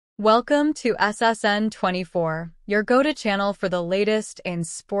Welcome to SSN24, your go-to channel for the latest in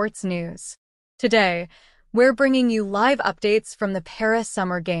sports news. Today, we're bringing you live updates from the Paris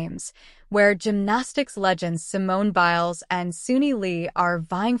Summer Games, where gymnastics legends Simone Biles and Suni Lee are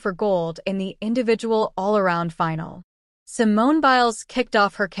vying for gold in the individual all-around final. Simone Biles kicked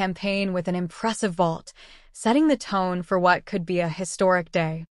off her campaign with an impressive vault, setting the tone for what could be a historic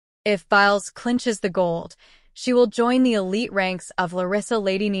day. If Biles clinches the gold, she will join the elite ranks of Larisa,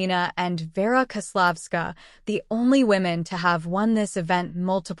 Latynina, and Věra Čáslavská, the only women to have won this event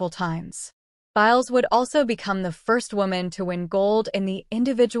multiple times. Biles would also become the first woman to win gold in the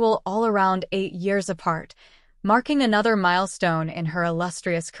individual all-around 8 years apart, marking another milestone in her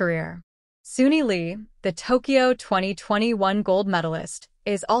illustrious career. Suni Lee, the Tokyo 2021 gold medalist,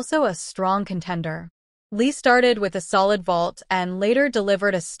 is also a strong contender. Lee started with a solid vault and later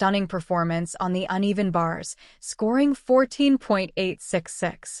delivered a stunning performance on the uneven bars, scoring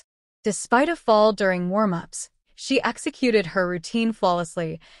 14.866. Despite a fall during warm-ups, she executed her routine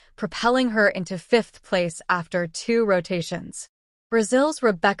flawlessly, propelling her into 5th place after 2 rotations. Brazil's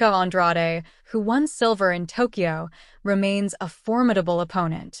Rebeca Andrade, who won silver in Tokyo, remains a formidable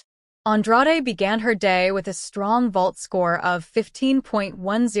opponent. Andrade began her day with a strong vault score of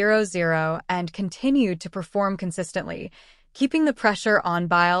 15.100 and continued to perform consistently, keeping the pressure on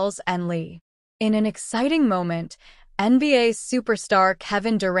Biles and Lee. In an exciting moment, NBA superstar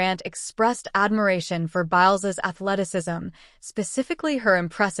Kevin Durant expressed admiration for Biles's athleticism, specifically her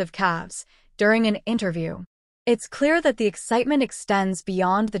impressive calves, during an interview. It's clear that the excitement extends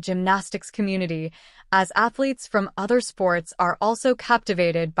beyond the gymnastics community, as athletes from other sports are also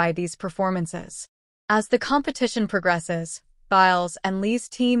captivated by these performances. As the competition progresses, Biles and Lee's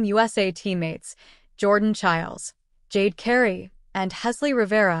Team USA teammates, Jordan Chiles, Jade Carey, and Hesley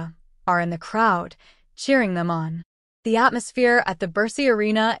Rivera, are in the crowd, cheering them on. The atmosphere at the Bercy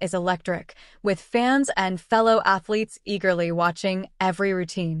Arena is electric, with fans and fellow athletes eagerly watching every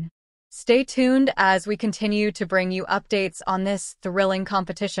routine. Stay tuned as we continue to bring you updates on this thrilling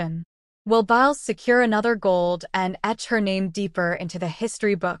competition. Will Biles secure another gold and etch her name deeper into the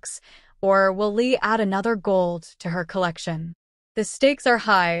history books, or will Lee add another gold to her collection? The stakes are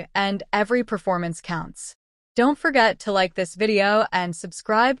high and every performance counts. Don't forget to like this video and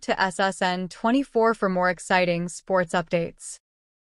subscribe to SSN24 for more exciting sports updates.